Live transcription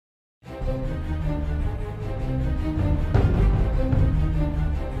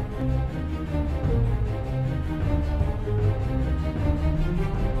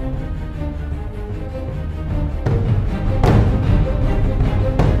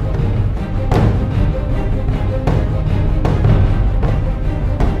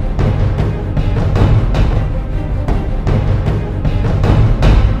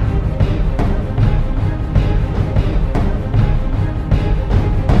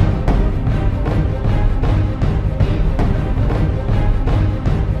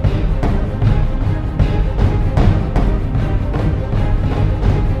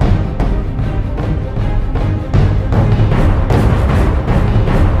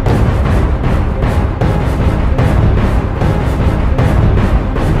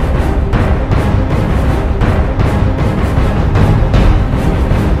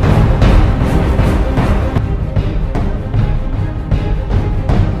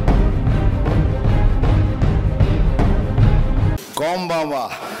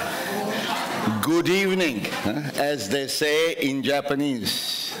Good evening, as they say in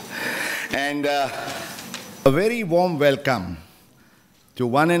Japanese. And a very warm welcome to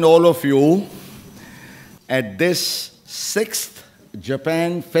one and all of you at this 6th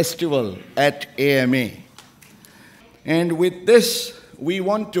Japan Festival at AMA. And with this, we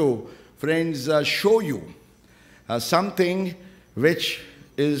want to, friends, show you something which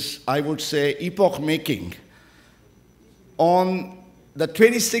is, I would say, epoch-making. On the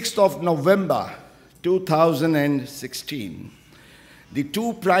 26th of November, 2016, the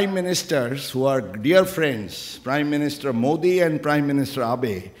two prime ministers who are dear friends, Prime Minister Modi and Prime Minister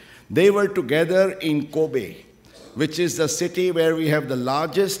Abe, they were together in Kobe, which is the city where we have the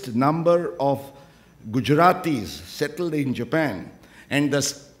largest number of Gujaratis settled in Japan, and the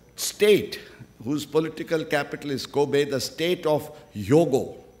state whose political capital is Kobe, the state of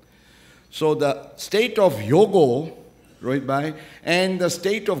Hyogo. So the state of Hyogo, Rohit Bhai, and the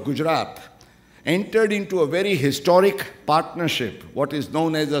state of Gujarat entered into a very historic partnership, what is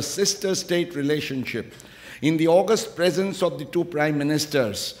known as a sister-state relationship. In the august presence of the two prime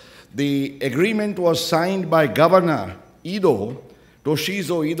ministers, the agreement was signed by Governor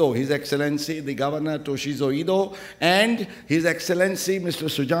Toshizo Ido, His Excellency, the Governor Toshizo Ido, and His Excellency Mr.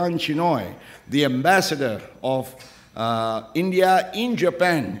 Sujan Chinoy, the Ambassador of India in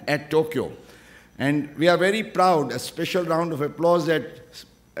Japan at Tokyo. And we are very proud, a special round of applause that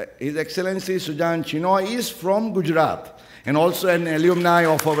His Excellency Sujan Chinoy is from Gujarat and also an alumni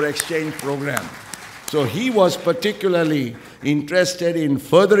of our exchange program. So he was particularly interested in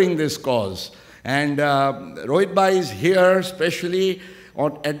furthering this cause. And Rohit Bhai is here especially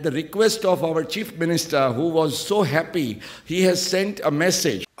at the request of our Chief Minister, who was so happy. He has sent a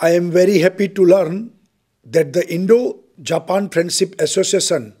message. I am very happy to learn that the Indo-Japan Friendship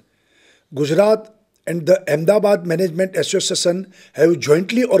Association, Gujarat and the Ahmedabad Management Association have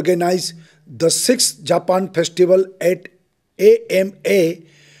jointly organized the 6th Japan Festival at AMA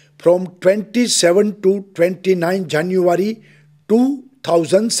from 27 to 29 January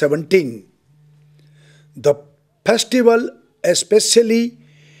 2017. The festival especially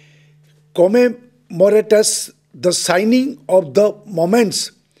commemorates the signing of the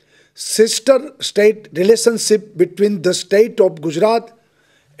moment's sister-state relationship between the state of Gujarat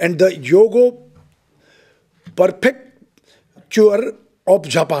and the Hyogo Prefecture of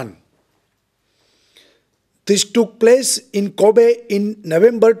Japan. This took place in Kobe in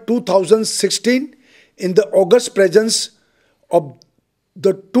November 2016 in the august presence of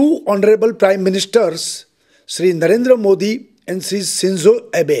the two honorable Prime Ministers, Sri Narendra Modi and Sri Shinzo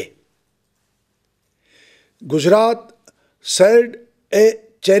Abe. Gujarat shared a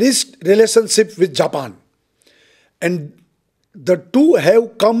cherished relationship with Japan, and the two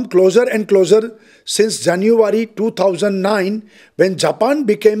have come closer and closer since January 2009, when Japan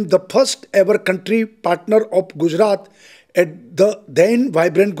became the first ever country partner of Gujarat at the then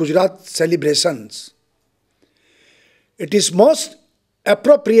vibrant Gujarat celebrations. It is most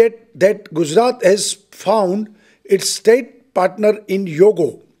appropriate that Gujarat has found its state partner in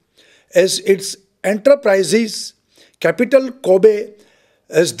Hyogo, as its enterprises capital Kobe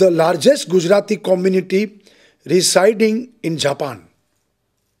as the largest Gujarati community residing in Japan.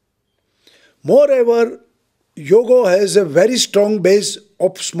 Moreover, Hyogo has a very strong base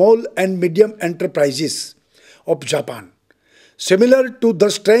of small and medium enterprises of Japan, similar to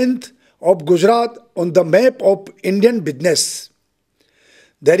the strength of Gujarat on the map of Indian business.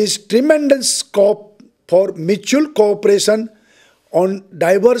 There is tremendous scope for mutual cooperation on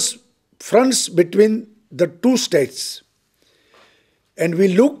diverse fronts between the two states, and we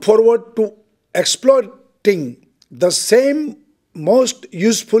look forward to exploiting the same most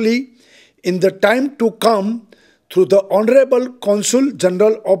usefully in the time to come through the Honorable Consul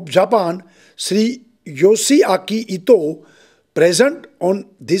General of Japan, Sri Yoshiaki Ito, present on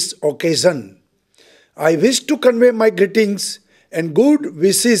this occasion. I wish to convey my greetings and good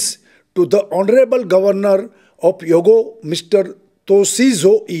wishes to the Honorable Governor of Hyogo, Mr.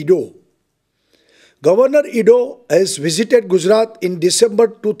 Toshizo Ido. Governor Ido has visited Gujarat in December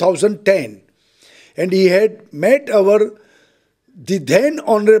 2010 and he had met the then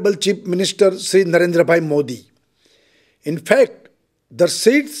Honorable Chief Minister Sri Narendra Bhai Modi. In fact, the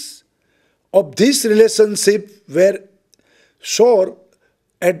seeds of this relationship were sure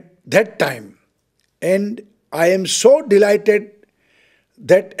at that time, and I am so delighted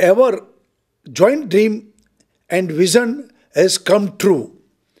that our joint dream and vision has come true.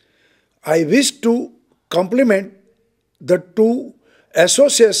 I wish to compliment the two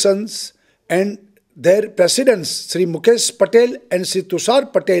associations and their presidents, Sri Mukesh Patel and Sri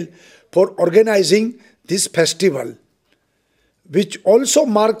Tushar Patel, for organizing this festival, which also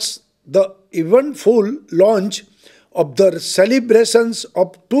marks the eventful launch of the celebrations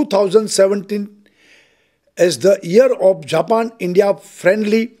of 2017 as the year of Japan-India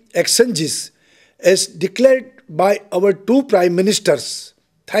friendly exchanges, as declared by our two Prime Ministers.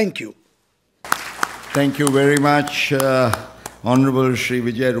 Thank you. Thank you very much, Honorable Sri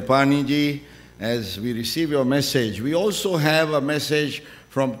Vijay Rupani ji. As we receive your message, we also have a message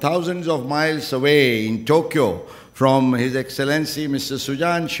from thousands of miles away in Tokyo from His Excellency Mr.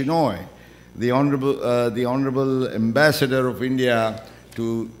 Sujan Chinoy, the Honorable Ambassador of India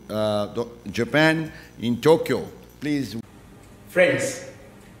to Japan in Tokyo. Please. Friends,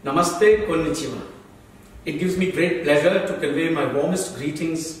 Namaste, Konnichiwa. It gives me great pleasure to convey my warmest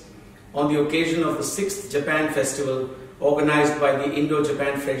greetings on the occasion of the 6th Japan Festival organized by the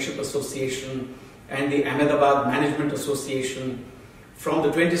Indo-Japan Friendship Association and the Ahmedabad Management Association from the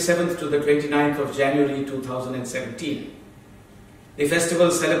 27th to the 29th of January 2017. The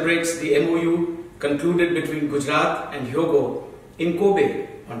festival celebrates the MOU concluded between Gujarat and Hyogo in Kobe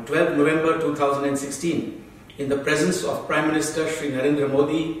on 12 November 2016 in the presence of Prime Minister Sri Narendra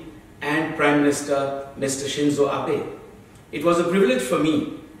Modi and Prime Minister Mr. Shinzo Abe. It was a privilege for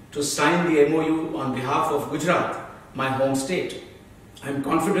me to sign the MOU on behalf of Gujarat, my home state. I am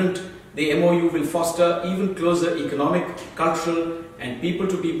confident the MOU will foster even closer economic, cultural and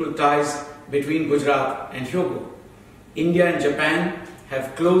people-to-people ties between Gujarat and Hyogo. India and Japan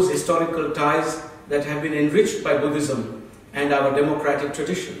have close historical ties that have been enriched by Buddhism and our democratic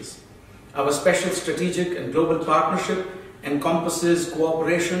traditions. Our special strategic and global partnership encompasses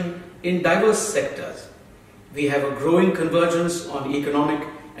cooperation in diverse sectors. We have a growing convergence on economic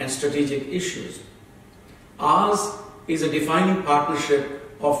and strategic issues. Ours is a defining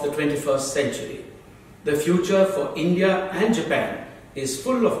partnership of the 21st century. The future for India and Japan is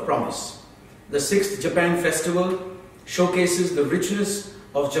full of promise. The 6th Japan Festival showcases the richness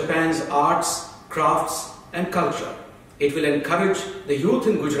of Japan's arts, crafts and culture. It will encourage the youth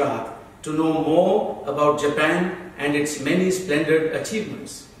in Gujarat to know more about Japan and its many splendid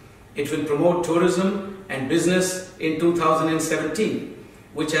achievements. It will promote tourism and business in 2017,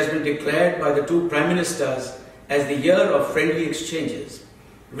 which has been declared by the two Prime Ministers as the year of friendly exchanges.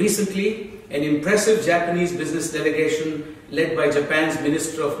 Recently, an impressive Japanese business delegation led by Japan's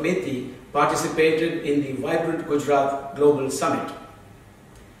Minister of Meti participated in the vibrant Gujarat Global Summit.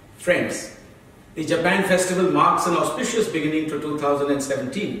 Friends, the Japan Festival marks an auspicious beginning to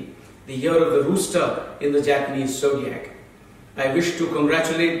 2017, the year of the rooster in the Japanese zodiac. I wish to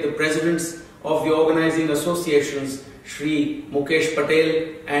congratulate the presidents of the organizing associations, Shri Mukesh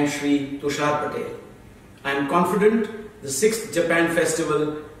Patel and Shri Tushar Patel. I am confident the 6th Japan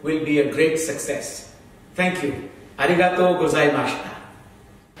Festival will be a great success. Thank you. Arigato gozaimashita.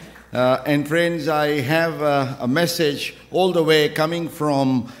 And friends, I have a message all the way coming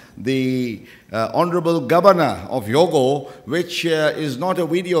from the Honorable Governor of Hyogo, which is not a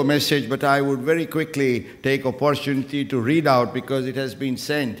video message, but I would very quickly take opportunity to read out because it has been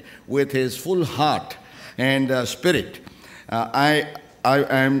sent with his full heart and spirit. I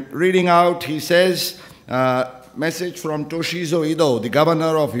am reading out, he says, message from Toshizo Ido, the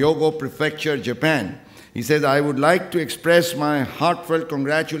Governor of Hyogo Prefecture, Japan. He says, I would like to express my heartfelt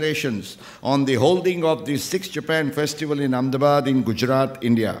congratulations on the holding of the 6th Japan Festival in Ahmedabad in Gujarat,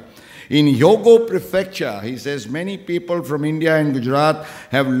 India. In Hyogo Prefecture, he says, many people from India and Gujarat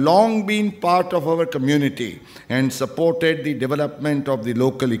have long been part of our community and supported the development of the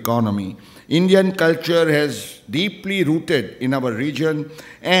local economy. Indian culture has deeply rooted in our region,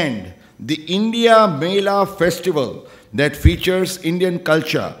 and the India Mela Festival that features Indian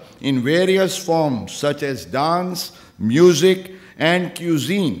culture in various forms such as dance, music and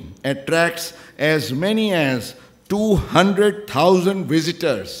cuisine attracts as many as 200,000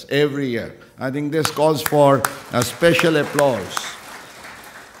 visitors every year. I think this calls for a special applause.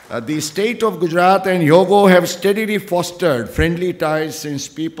 The state of Gujarat and Hyogo have steadily fostered friendly ties since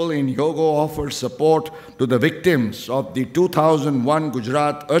people in Hyogo offered support to the victims of the 2001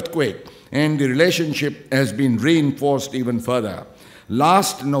 Gujarat earthquake, and the relationship has been reinforced even further.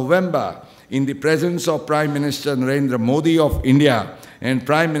 Last November, in the presence of Prime Minister Narendra Modi of India and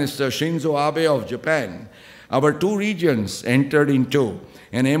Prime Minister Shinzo Abe of Japan, our two regions entered into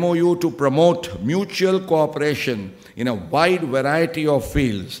an MOU to promote mutual cooperation in a wide variety of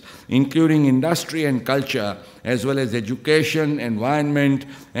fields, including industry and culture, as well as education, environment,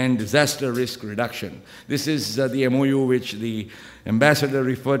 and disaster risk reduction. This is the MOU which the ambassador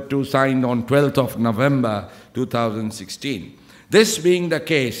referred to, signed on 12th of November 2016. This being the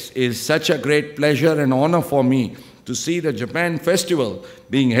case, is such a great pleasure and honor for me to see the Japan Festival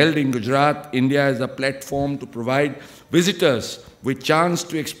being held in Gujarat, India, as a platform to provide visitors with chance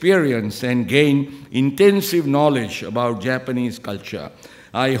to experience and gain intensive knowledge about Japanese culture.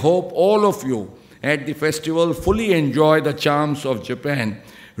 I hope all of you at the festival fully enjoy the charms of Japan,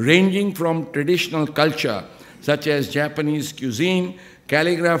 ranging from traditional culture such as Japanese cuisine,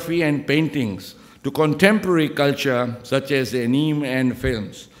 calligraphy and paintings, to contemporary culture such as anime and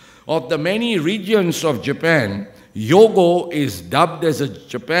films. Of the many regions of Japan, Hyogo is dubbed as a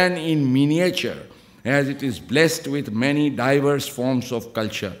Japan in miniature, as it is blessed with many diverse forms of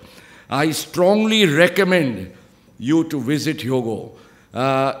culture. I strongly recommend you to visit Hyogo.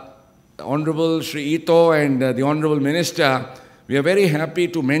 Honorable Sri Ito and the Honorable Minister, we are very happy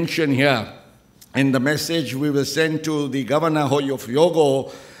to mention here in the message we will send to the Governor of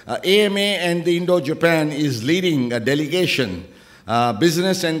Hyogo, AMA and the Indo-Japan is leading a delegation,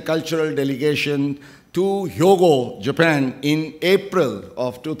 business and cultural delegation to Hyogo, Japan in April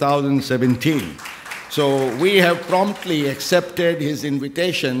of 2017. So we have promptly accepted his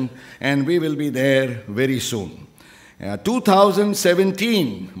invitation and we will be there very soon.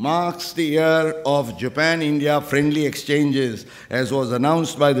 2017 marks the year of Japan-India friendly exchanges, as was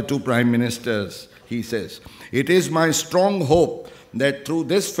announced by the two Prime Ministers, he says. It is my strong hope that through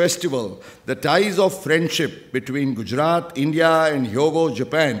this festival, the ties of friendship between Gujarat, India and Hyogo,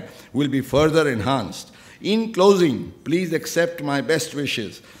 Japan will be further enhanced. In closing, please accept my best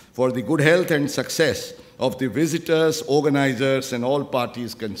wishes for the good health and success of the visitors, organizers and all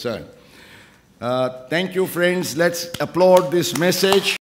parties concerned. Thank you, friends. Let's applaud this message.